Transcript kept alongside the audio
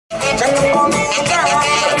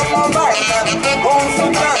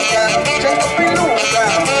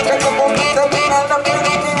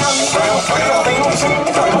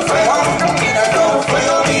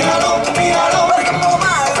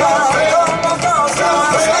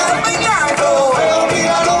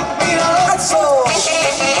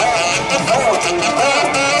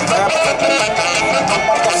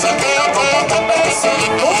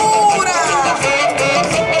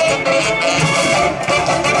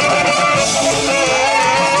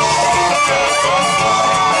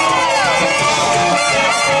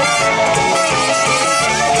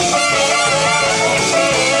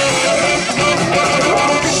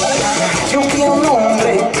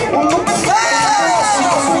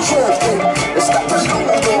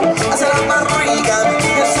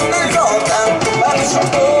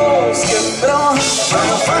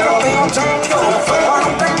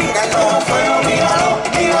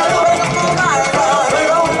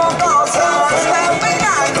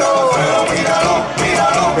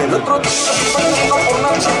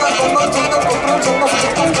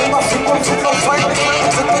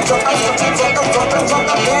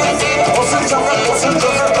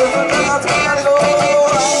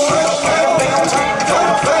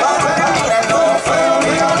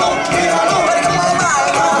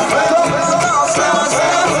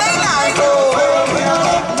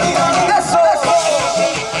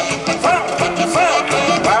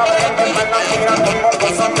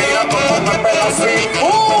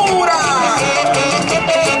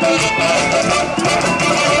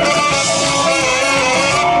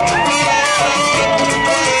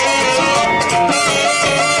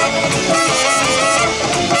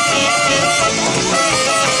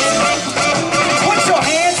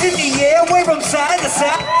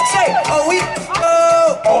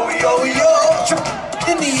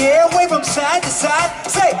Side to side,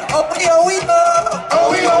 say, oh we oh we oh,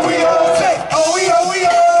 oh we oh we oh, say, oh we oh we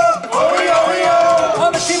oh, oh we oh we oh.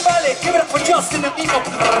 On the timbale, give it up for Justin and Nino.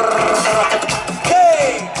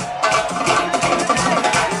 Hey.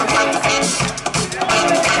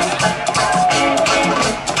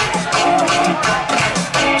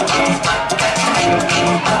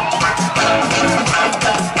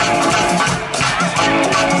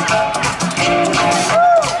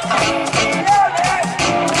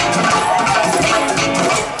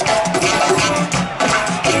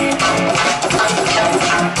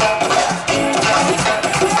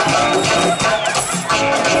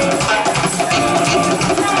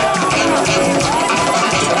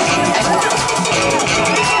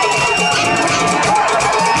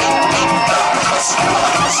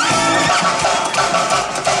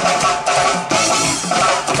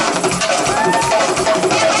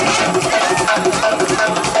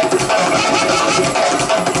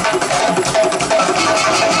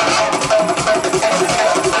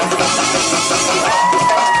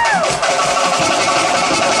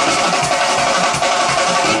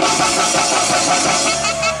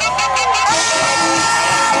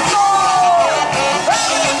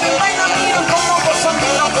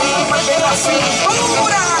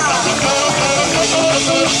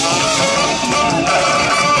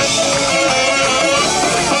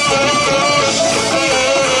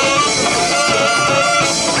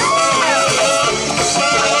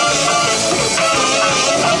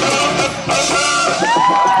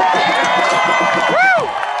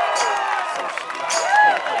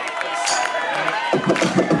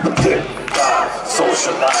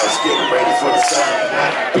 Socialize, get ready for the sun.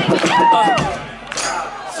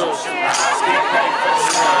 Socialize, get ready for the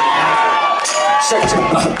sun. Shake it.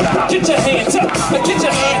 Get your hands up. Get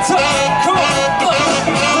your hands up. Come on.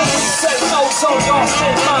 When we say ozone, y'all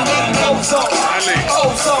say ozone.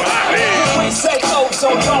 Ozone. When we say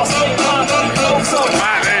ozone, y'all say ozone.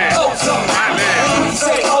 Ozone. When we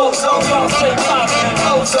say ozone, y'all say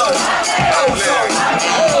ozone. Ozone.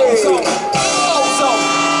 Ozone.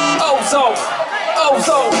 Ozone.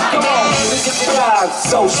 Ozone, come on, let's get your guys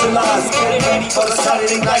socialize, get ready for the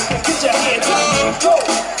Saturday night. Get your hands up, go,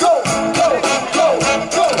 go, go, go,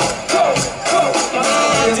 go, go, go.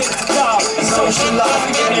 It's the time, socialize,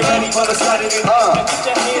 get ready for the Saturday night. Get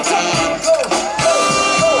your hands up, go, go,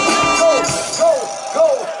 go, go, go,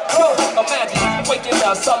 go. Imagine waking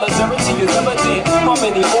up, solidarity is evident. How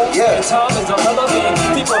many homes and time is irrelevant?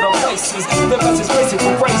 People and places, the message racing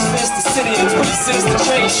from races to city-ins, pieces to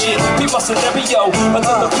change shit. People scenario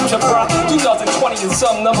until the future brought 2020 and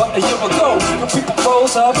some number a year ago. The people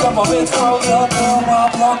froze up, governments froze up,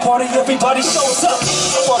 block party, everybody shows up.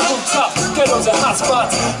 On rooftop, ghettos and hot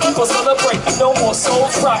spots, people celebrate. No more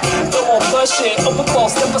souls rock, no more bloodshed, open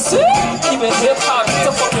false deficit. Even hip-hop, it's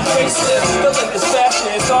a fucking facelift. The latest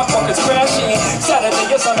fashion, dark markets crashing.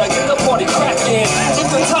 Saturday is on, I get the again. If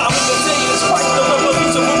the time of the day is right, the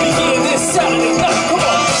revolution will begin this Saturday night. Come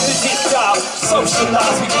on, let's get down,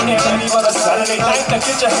 socialize. We can have any on a Saturday night. Now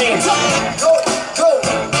get your hands up. Go, go,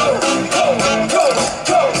 go, go, go,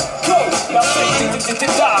 go, go. Now say,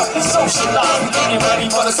 die, socialize. We can have any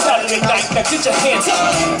on a Saturday night. Now get your hands up.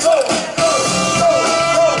 Go, go, go,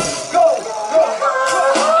 go, go, go, go.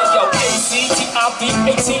 Hey, yo,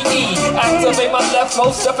 ACTIVATE. Activate my left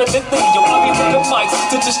most definitely. Yo, I'll be with the mics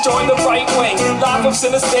to destroy the right wing. Live from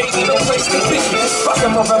center stage in a place to be.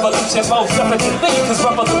 Rockin' for revolution most definitely. Cause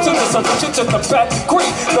revolution is a solution to combat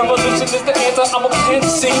greed. Revolution is the answer, I'm a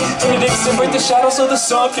MC. Critics separate the shadows so the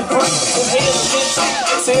sun can breathe. Inhale and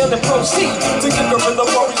exhale and proceed. To give the rhythm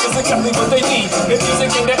warriors exactly what they need. If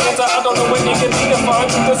music ain't the answer, I don't know when they can be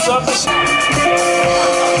defined. To serve the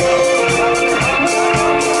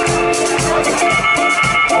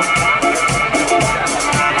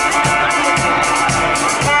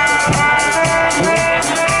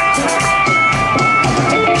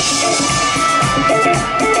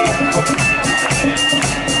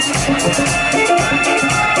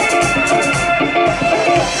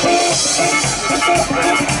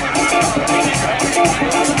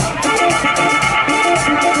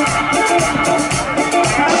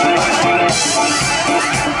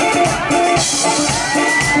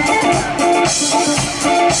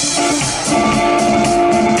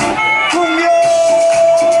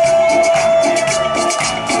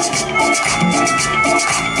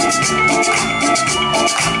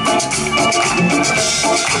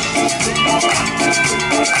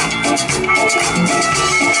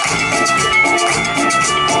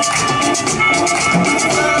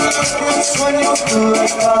sueños tú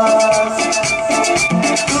estás,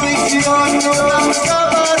 tu visión no la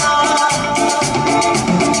escapará.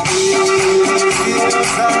 Quiero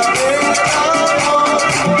saber amor,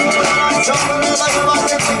 sobre las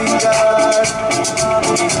magníficas.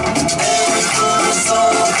 El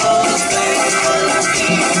corazón todos de la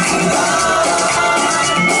vida.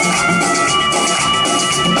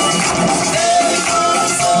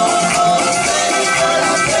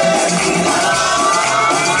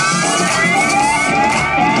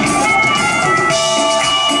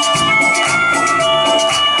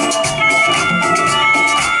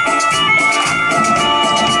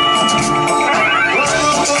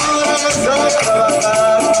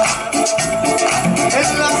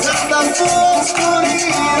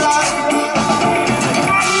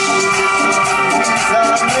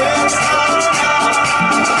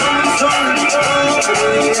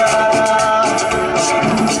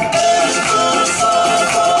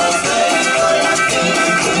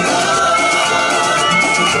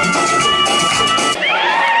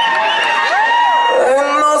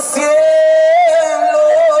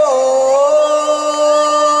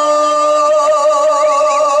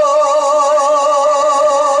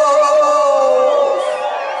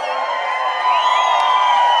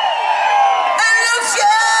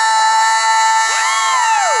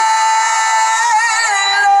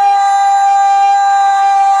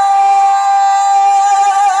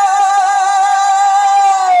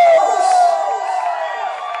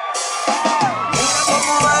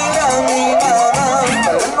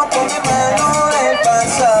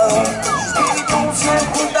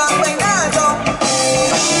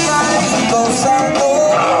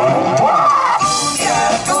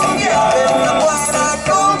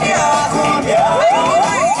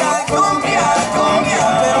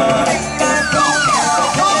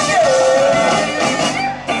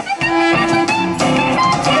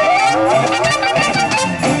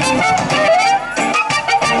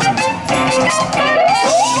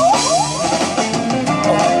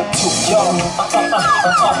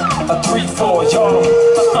 A 3-4, y'all.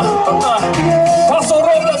 Paso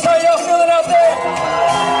Robles, how y'all feeling out there?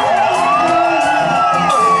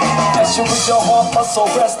 As you with your heart muscle,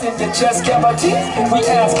 rest in your chest cavity. We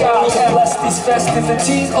ask God to bless these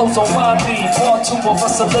festivities. Ozomatli, part two of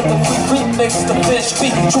us a living. We remix the fish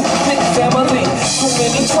beat. True big family. Too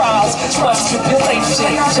many trials, much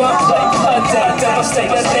tribulation. Jump like blood,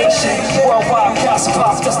 devastation. Worldwide gas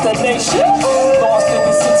pop destination. Lost in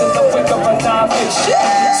the sense of the wake of annihilation.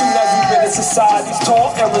 Soon as we rid of society's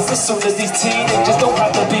tall errors, as soon as these teenagers don't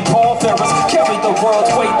have to be pallbearers, carry the world's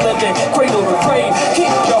weight limit, cradle to grave.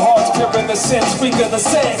 Keep your hearts pure in the sense we gonna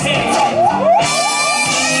say, hey.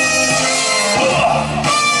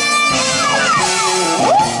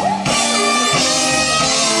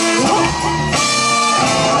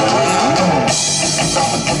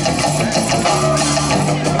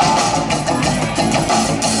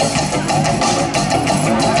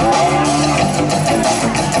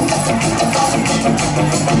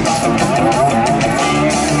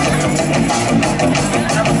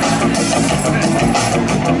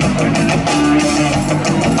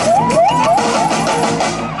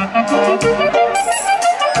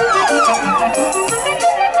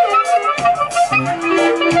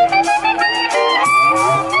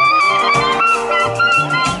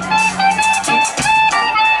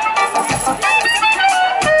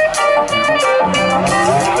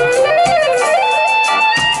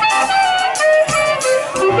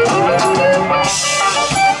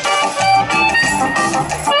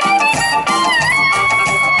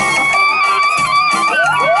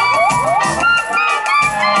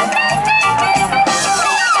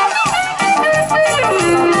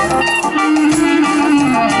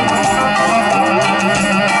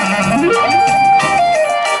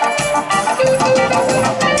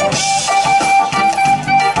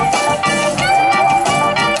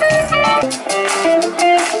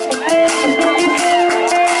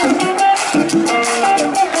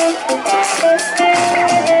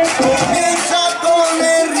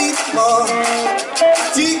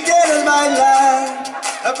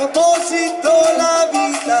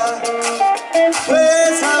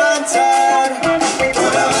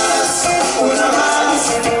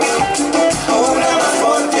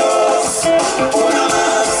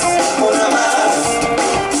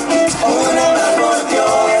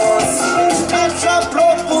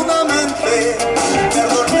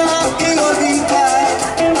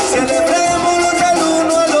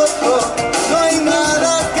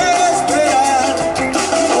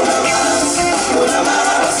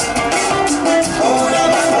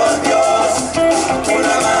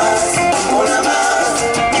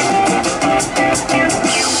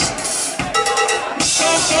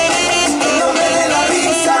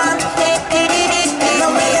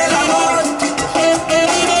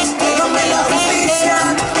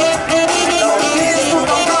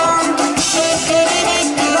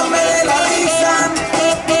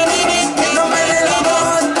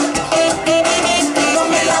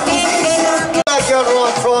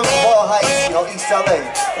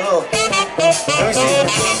 little, let me see,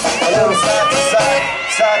 a little side to side,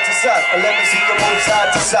 side to side. Let me see you move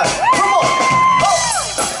side to side. Come on.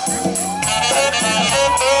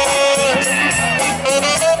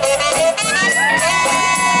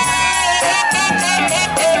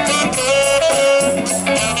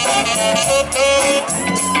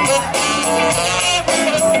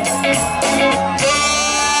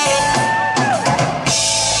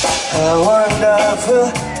 Wonderful,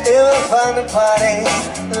 you'll find a party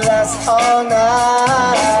lasts all night.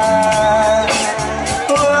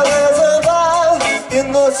 Well, there's a vibe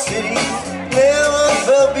in the city never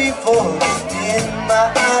felt before in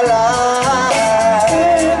my life.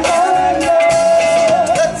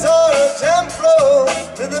 Let's all a jam flow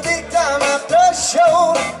to the big time after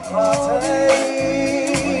show party.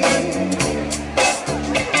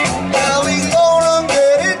 Now we gonna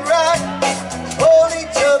get it right, hold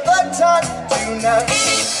each other tight tonight.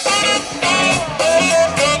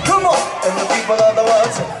 Come on, and the people of the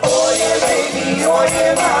world say, oh yeah baby, oh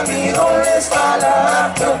yeah mami, ¿dónde está la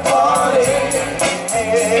after party? Hey,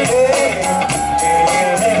 hey, hey,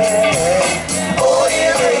 hey. Oh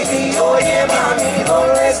yeah baby, oh yeah mami,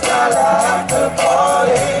 ¿dónde está la after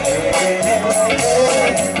party? Hey, hey, hey,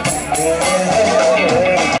 hey.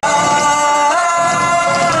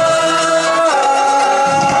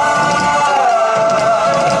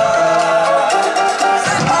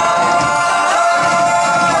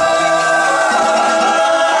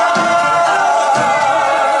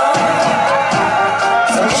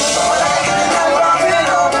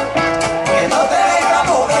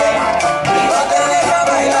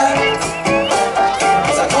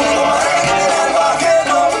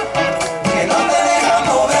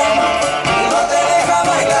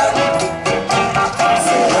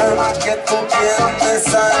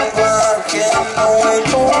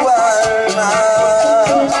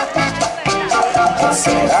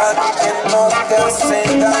 ¿Será que no te hace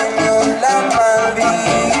daño la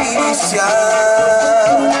malicia?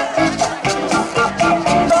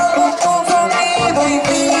 Todo tu sonido y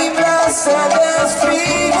vibra se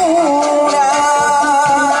desfigura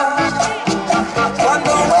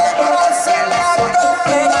cuando entras el acto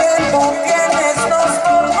de que tú tienes nos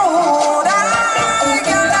tortura.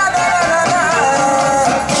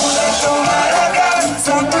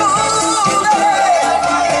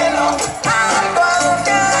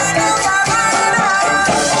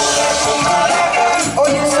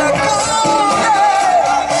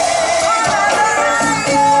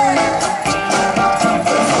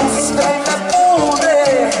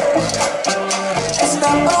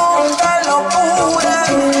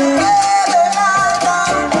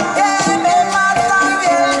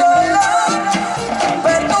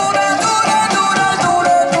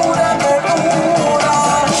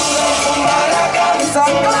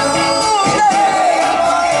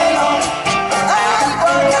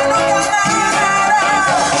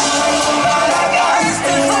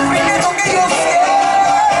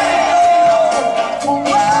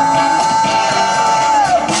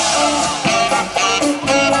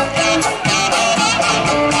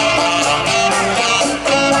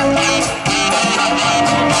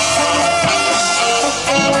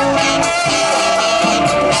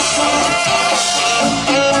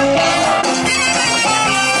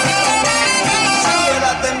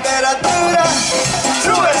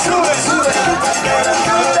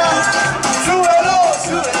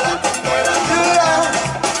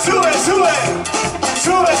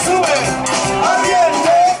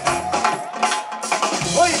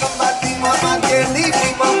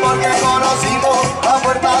 Porque conocimos la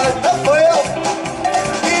puerta de este fuego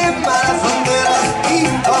y malas fronteras y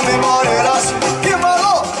conmemoreras.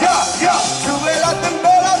 ¡Quémalo! ¡Ya, ya! ¡Sube la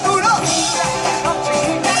temperatura!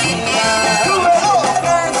 ¡Súbelo!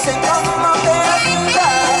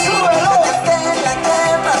 ¡Súbelo!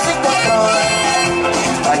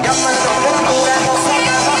 Vayamos a la temperatura, no se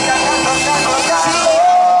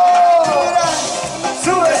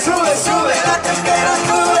sube, sube, sube la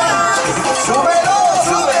temperatura. ¡Súbelo!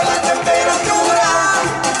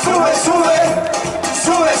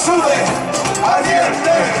 Sube,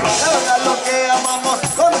 ardiente. La verdad lo que amamos,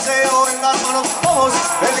 con deseo en las manos vamos,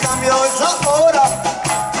 el cambio es ahora.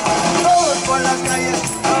 Todos por las calles,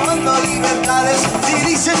 amando libertades. Si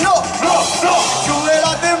dicen no, no, no, sube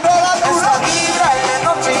la temperatura. Esa vibra en la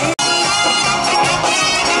noche.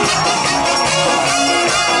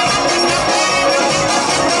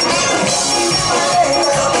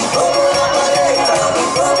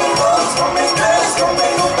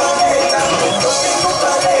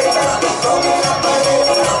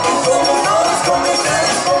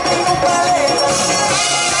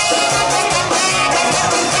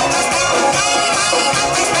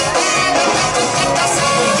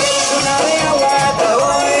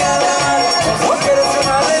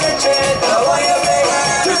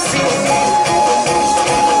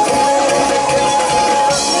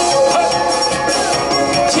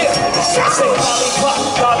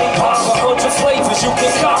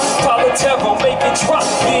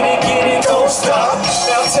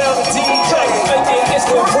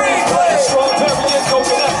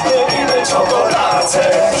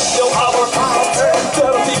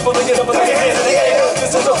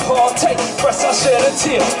 a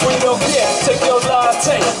tip, we don't care. Take your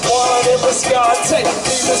latte, one in Biscotti.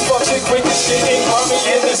 Leave this function quick as shit, ain't harming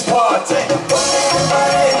in this party. Come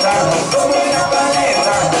paleta, come una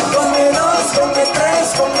paleta, come dos, come tres,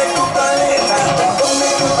 come tu paleta, come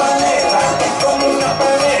tu paleta, come una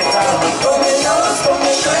paleta, come dos,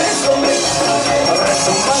 come tres, come tu paleta.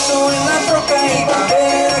 Retumbando en la troca y cambia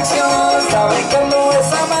dirección, fabricando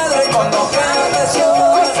esa madre cuando cada canción.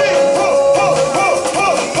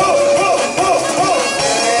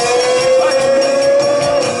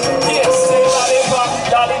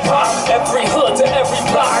 Every hood to every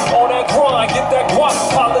block, on that grind, get that guap,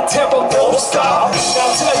 while the tempo don't stop.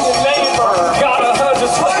 Now tell your neighbor, got 100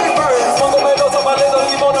 flavors. Pongo menos a maleta,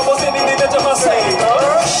 limón, no sé ni de my savor.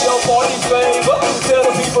 Your body flavor, tell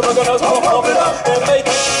the people they're gonna pump it up and make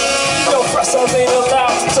it. Yo, fresh out ain't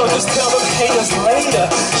allowed, so just tell them haters later.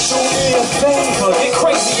 Do me a favor, get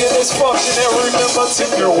crazy in this function and remember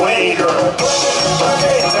tip your waiter.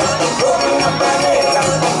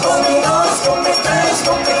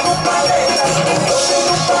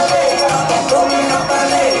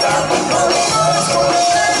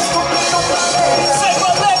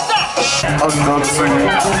 Under the sea,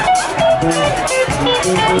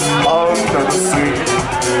 under the sea,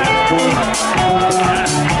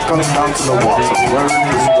 comes down to the water, where it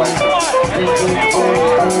is wet.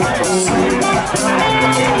 Under the sea.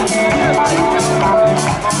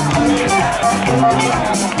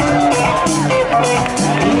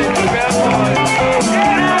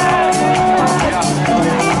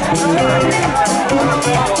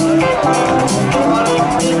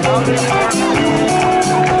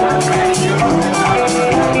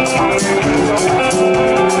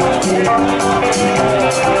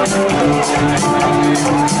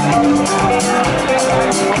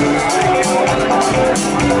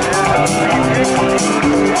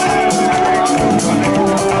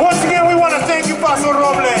 Once again, we want to thank you, Paso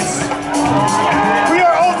Robles. We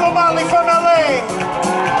are Ozomatli from LA.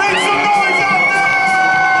 Make some noise out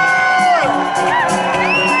there!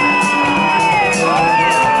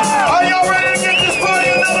 Are y'all ready to get this party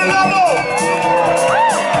another level?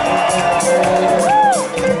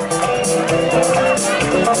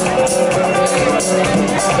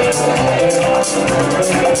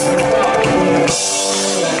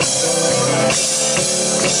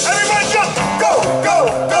 Everybody jump! Go, go,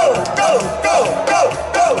 go, go, go, go,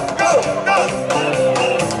 go, go, go!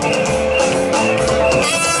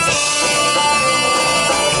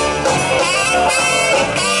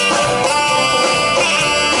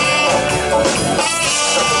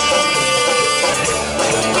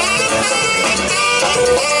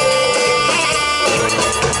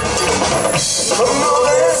 ¿Cómo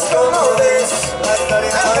ves? ¿Cómo ves? ¿Cómo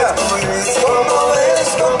ves? ¿Cómo ves?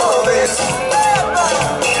 ¿Cómo ves?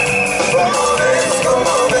 ¿Cómo ves?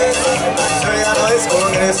 ¿Cómo ves? Eso ya no es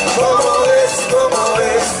Congreso. ¿Cómo ves? ¿Cómo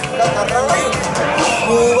ves?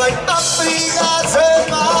 Cuba y África,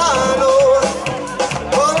 hermano,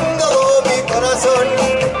 con todo mi corazón.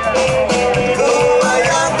 Cuba y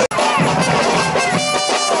África.